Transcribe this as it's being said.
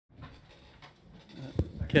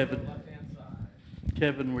Kevin,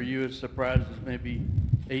 Kevin, were you as surprised as maybe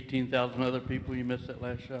 18,000 other people you missed that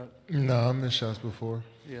last shot? No, I missed shots before.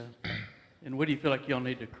 Yeah. And what do you feel like y'all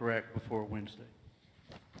need to correct before Wednesday?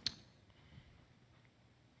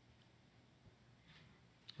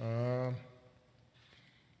 Man,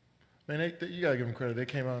 you gotta give them credit. They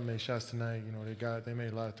came out and made shots tonight. You know, they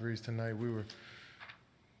made a lot of threes tonight. We were,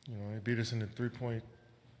 you know, they beat us in the 3-point.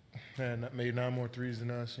 Made 9 more threes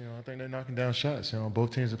than us. You know, I think they're knocking down shots. You know,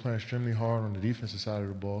 both teams are playing extremely hard on the defensive side of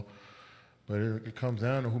the ball, but it comes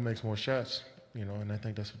down to who makes more shots. You know, and I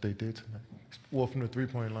think that's what they did tonight. Well, from the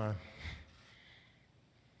 3-point line.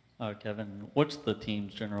 Kevin, what's the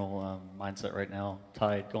team's general mindset right now,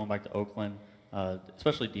 tied going back to Oakland,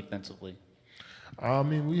 especially defensively? I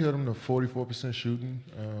mean, we hit them to 44% shooting.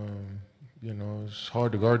 You know, it's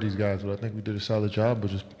hard to guard these guys, but I think we did a solid job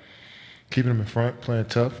of just keeping them in front, playing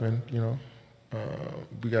tough, and, you know,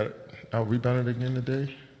 we got out-rebounded again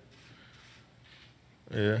today.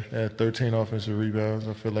 Yeah, they had 13 offensive rebounds.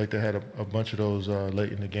 I feel like they had a bunch of those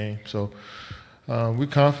late in the game. So we're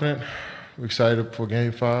confident. We're excited for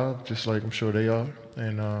Game 5, just like I'm sure they are.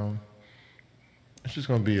 And it's just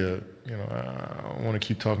going to be you know, I don't want to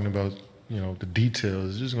keep talking about, you know, the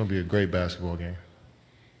details. It's just going to be a great basketball game.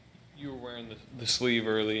 You were wearing the sleeve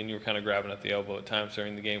early, and you were kind of grabbing at the elbow at times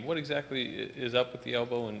during the game. What exactly is up with the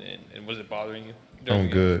elbow, and was it bothering you? I'm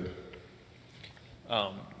good.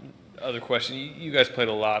 Other question, you guys played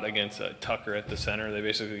a lot against Tucker at the center. They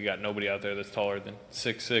basically got nobody out there that's taller than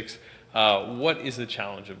 6'6". What is the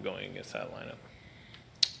challenge of going against that lineup?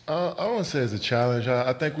 I wouldn't say it's a challenge.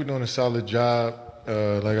 I think we're doing a solid job,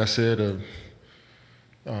 like I said,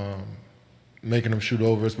 of making them shoot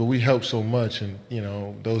over us, but we help so much, and you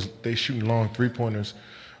know, they shooting long 3-pointers.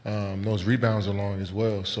 Those rebounds are long as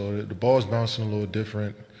well, so the ball's bouncing a little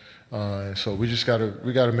different. So we just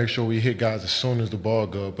gotta make sure we hit guys as soon as the ball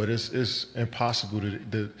goes. But it's impossible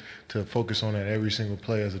to focus on that every single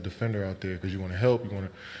play as a defender out there, because you want to help, you want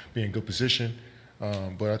to be in good position.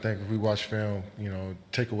 But I think if we watch film, you know,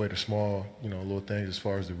 take away the small, you know, little things as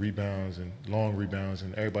far as the rebounds and long rebounds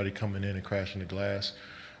and everybody coming in and crashing the glass,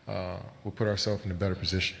 we'll put ourselves in a better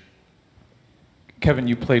position. Kevin,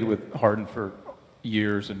 you played with Harden for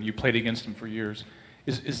years, and you played against him for years.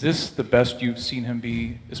 Is this the best you've seen him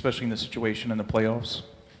be, especially in the situation in the playoffs?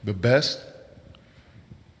 The best?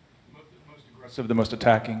 The most aggressive, the most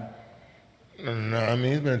attacking? No, I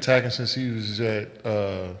mean, he's been attacking since he was at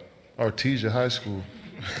Artesia High School.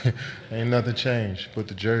 Ain't nothing changed but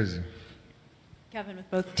the jersey. Kevin, with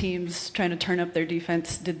both teams trying to turn up their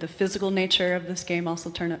defense, did the physical nature of this game also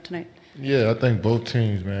turn up tonight? Yeah, I think both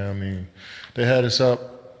teams, man. I mean, they had us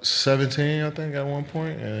up 17, I think, at one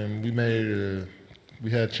point, and we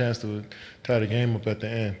had a chance to tie the game up at the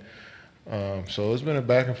end. So it's been a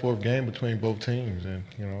back and forth game between both teams, and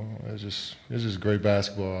you know, it's just great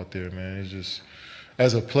basketball out there, man. It's just,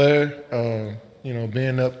 as a player, you know,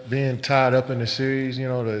 being tied up in the series, you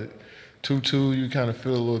know, the 2-2, you kind of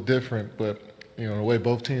feel a little different, but you know, the way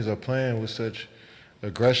both teams are playing with such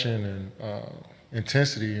aggression and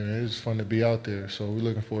intensity, you know, it's fun to be out there. So we're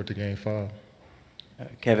looking forward to Game 5.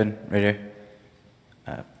 Kevin, right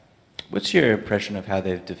here. What's your impression of how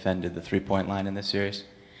they've defended the three-point line in this series?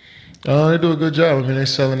 They do a good job. I mean, they're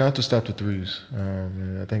selling out to stop the threes.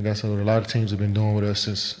 I think that's what a lot of teams have been doing with us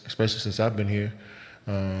especially since I've been here,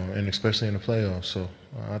 and especially in the playoffs. So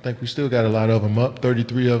I think we still got a lot of them up.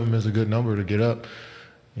 33 of them is a good number to get up.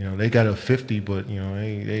 You know, they got up 50, but you know,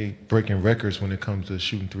 they breaking records when it comes to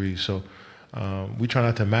shooting threes. So we try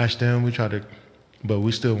not to match them. But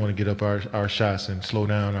we still want to get up our shots and slow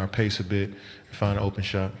down our pace a bit and find an open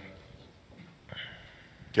shot.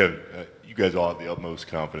 Kevin, you guys all have the utmost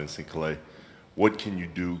confidence in Clay. What can you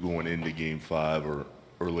do going into Game 5 or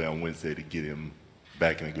early on Wednesday to get him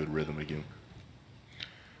back in a good rhythm again?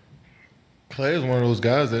 Clay is one of those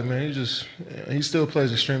guys that, man, he still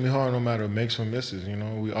plays extremely hard no matter makes or misses. You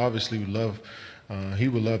know, we obviously would love, he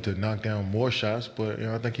would love to knock down more shots, but you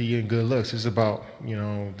know, I think he getting good looks. It's about, you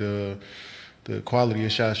know, the quality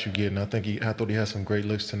of shots you get, and I thought he had some great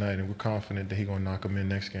looks tonight, and we're confident that he's gonna knock them in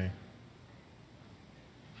next game.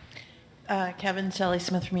 Kevin, Sally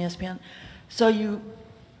Smith from ESPN. So you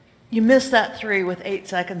missed that three with 8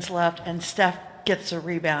 seconds left, and Steph gets a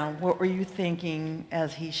rebound. What were you thinking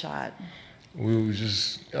as he shot? We were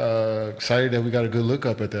just excited that we got a good look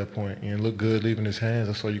up at that point, and looked good leaving his hands.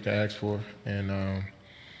 That's all you can ask for. And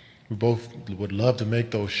we both would love to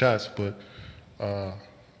make those shots, but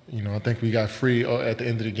you know, I think we got free at the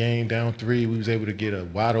end of the game, down 3. We was able to get a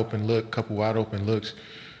wide open look, couple wide open looks,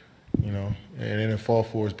 you know, and it didn't fall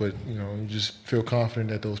for us. But you know, you just feel confident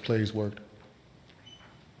that those plays worked.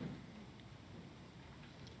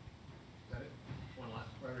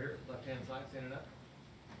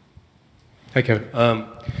 Hi, Kevin.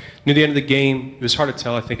 Near the end of the game, it was hard to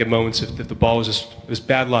tell, I think, at moments if the ball was just it was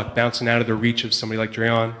bad luck bouncing out of the reach of somebody like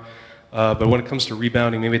Durant. But when it comes to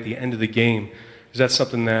rebounding, maybe at the end of the game, is that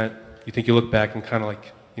something that you think you look back and kind of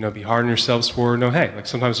like, be hard on yourselves for? No, hey, like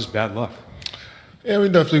sometimes it's bad luck. Yeah, we're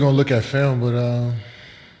definitely gonna look at film, but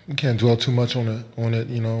we can't dwell too much on it.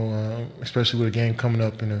 Especially with a game coming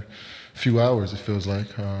up in a few hours, it feels like.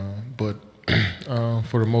 But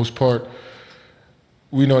for the most part,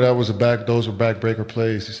 we know those were backbreaker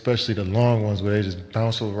plays, especially the long ones where they just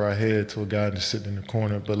bounce over our head to a guy just sitting in the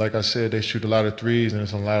corner. But like I said, they shoot a lot of threes and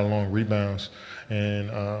it's a lot of long rebounds.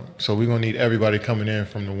 And so we're going to need everybody coming in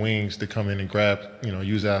from the wings to come in and grab,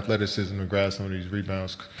 use athleticism to grab some of these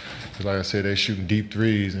rebounds. Because like I said, they're shooting deep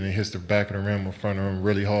threes and it hits the back of the rim or front of the rim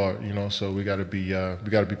really hard, so we got to be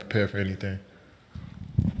prepared for anything.